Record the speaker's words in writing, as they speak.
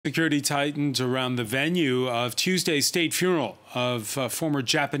Security tightened around the venue of Tuesday's state funeral of former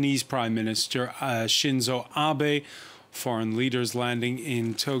Japanese Prime Minister Shinzo Abe. Foreign leaders landing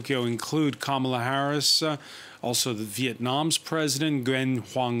in Tokyo include Kamala Harris, also the Vietnam's President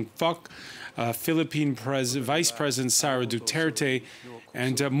Nguyen Huang Thuc, Philippine Vice President Sara Duterte,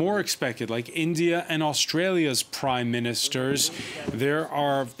 and more expected, like India and Australia's prime ministers. There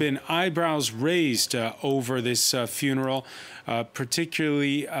have been eyebrows raised over this funeral,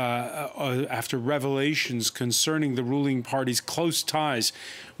 particularly after revelations concerning the ruling party's close ties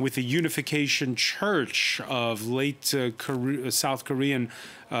with the Unification Church of late South Korean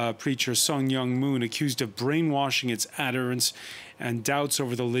preacher Sung Myung Moon, accused of brainwashing its adherents, and doubts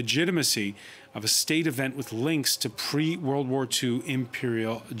over the legitimacy of a state event with links to pre-World War II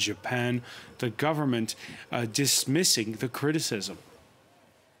Imperial Japan, the government dismissing the criticism.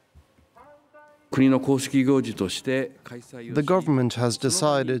 The government has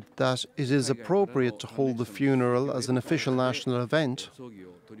decided that it is appropriate to hold the funeral as an official national event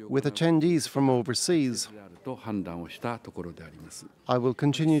with attendees from overseas. I will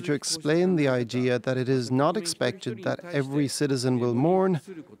continue to explain the idea that it is not expected that every citizen will mourn,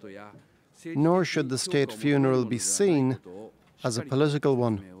 nor should the state funeral be seen as a political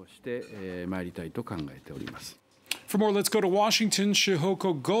one. For more, let's go to Washington.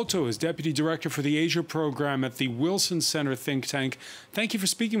 Shihoko Goto is Deputy Director for the Asia Program at the Wilson Center think tank. Thank you for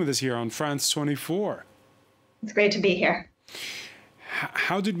speaking with us here on France 24. It's great to be here.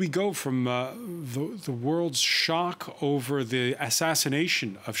 How did we go from the world's shock over the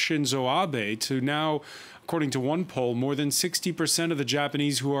assassination of Shinzo Abe to now, according to one poll, more than 60% of the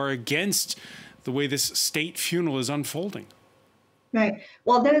Japanese who are against the way this state funeral is unfolding? Right.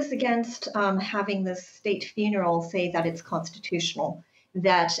 Well, those against having this state funeral say that it's constitutional,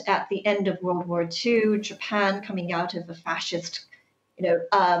 that at the end of World War II, Japan, coming out of a fascist,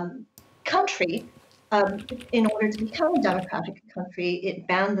 country, in order to become a democratic country, it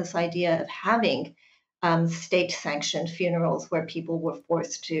banned this idea of having state-sanctioned funerals where people were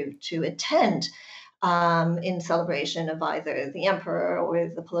forced to attend in celebration of either the emperor or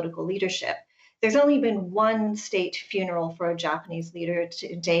the political leadership. There's only been one state funeral for a Japanese leader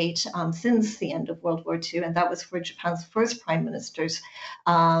to date since the end of World War II, and that was for Japan's first prime ministers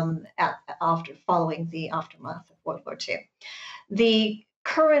following the aftermath of World War II. The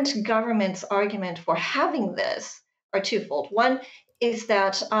current government's argument for having this are twofold. One is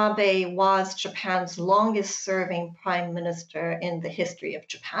that Abe was Japan's longest serving prime minister in the history of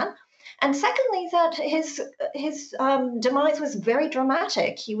Japan. And secondly, that his demise was very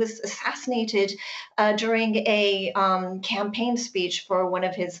dramatic. He was assassinated during a campaign speech for one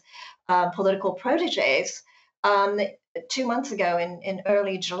of his political proteges 2 months ago in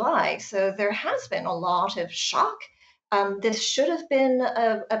early July. So there has been a lot of shock. This should have been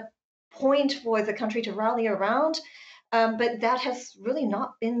a point for the country to rally around, but that has really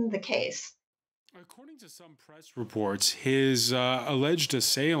not been the case. According to some press reports, his alleged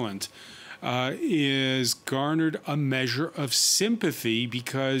assailant is garnered a measure of sympathy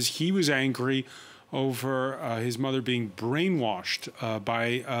because he was angry over his mother being brainwashed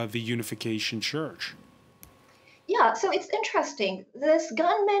by the Unification Church. Yeah, so it's interesting. This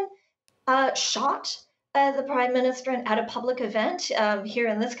gunman shot the prime minister at a public event here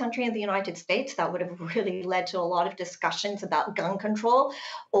in this country, in the United States. That would have really led to a lot of discussions about gun control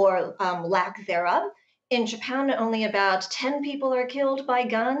or lack thereof. In Japan, only about 10 people are killed by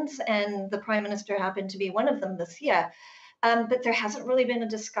guns, and the prime minister happened to be one of them this year. But there hasn't really been a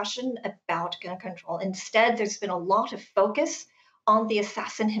discussion about gun control. Instead, there's been a lot of focus on the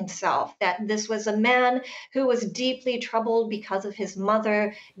assassin himself, that this was a man who was deeply troubled because of his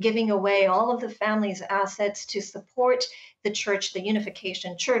mother giving away all of the family's assets to support the church, the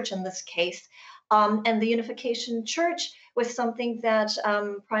Unification Church in this case. And the Unification Church was something that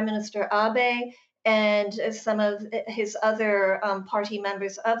Prime Minister Abe and some of his other party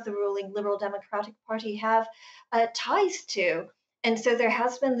members of the ruling Liberal Democratic Party have ties to. And so there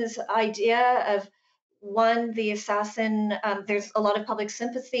has been this idea of, one, the assassin, there's a lot of public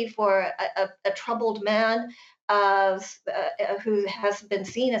sympathy for a troubled man who has been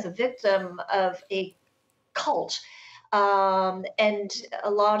seen as a victim of a cult, and a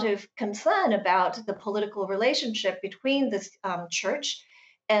lot of concern about the political relationship between this church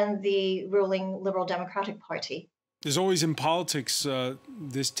and the ruling Liberal Democratic Party. There's always in politics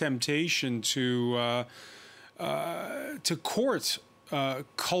this temptation to court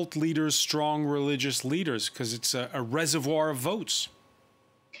cult leaders, strong religious leaders, because it's a reservoir of votes.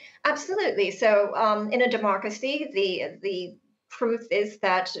 Absolutely. So in a democracy, the truth is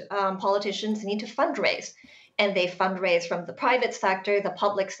that politicians need to fundraise and they fundraise from the private sector, the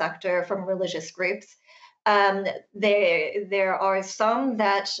public sector, from religious groups. There are some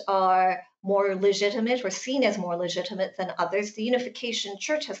that are more legitimate or seen as more legitimate than others. The Unification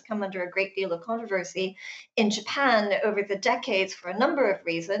Church has come under a great deal of controversy in Japan over the decades for a number of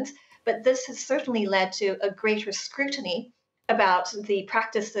reasons, but this has certainly led to a greater scrutiny about the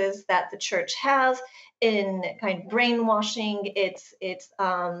practices that the church has in kind of brainwashing its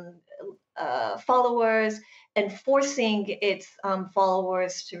followers and forcing its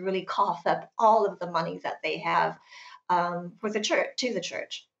followers to really cough up all of the money that they have for the church, to the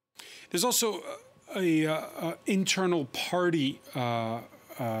church. There's also a internal party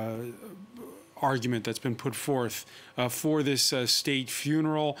argument that's been put forth for this state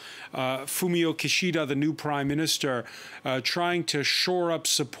funeral. Fumio Kishida, the new prime minister, trying to shore up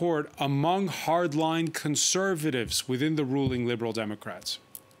support among hardline conservatives within the ruling Liberal Democrats.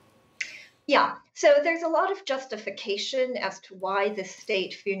 Yeah, so there's a lot of justification as to why this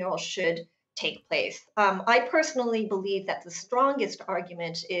state funeral should take place. I personally believe that the strongest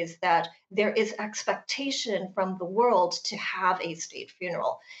argument is that there is expectation from the world to have a state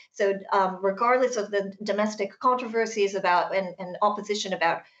funeral. So regardless of the domestic controversies about and opposition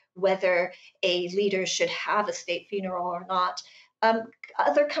about whether a leader should have a state funeral or not,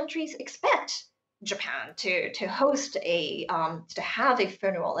 other countries expect Japan to host to have a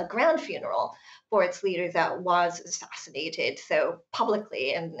funeral, a grand funeral for its leader that was assassinated so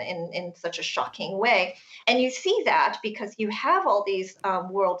publicly and in such a shocking way. And you see that because you have all these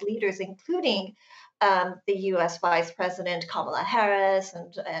world leaders, including the U.S. Vice President Kamala Harris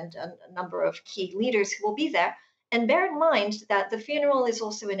and a number of key leaders who will be there. And bear in mind that the funeral is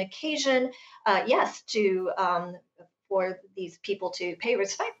also an occasion, yes, for these people to pay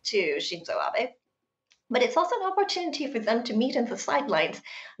respect to Shinzo Abe. But it's also an opportunity for them to meet in the sidelines,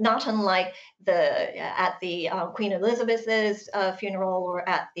 not unlike at the Queen Elizabeth's funeral or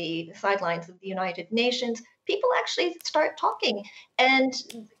at the sidelines of the United Nations. People actually start talking, and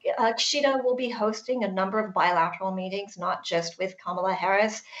Kishida will be hosting a number of bilateral meetings, not just with Kamala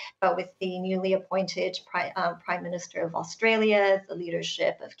Harris, but with the newly appointed Prime Minister of Australia, the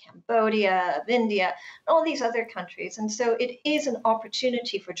leadership of Cambodia, of India, all these other countries. And so it is an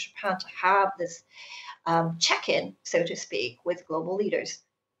opportunity for Japan to have this check-in, so to speak, with global leaders.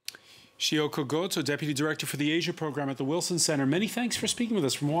 Shihoko Goto, Deputy Director for the Asia Program at the Wilson Center. Many thanks for speaking with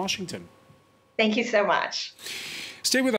us from Washington. Thank you so much. Stay with us.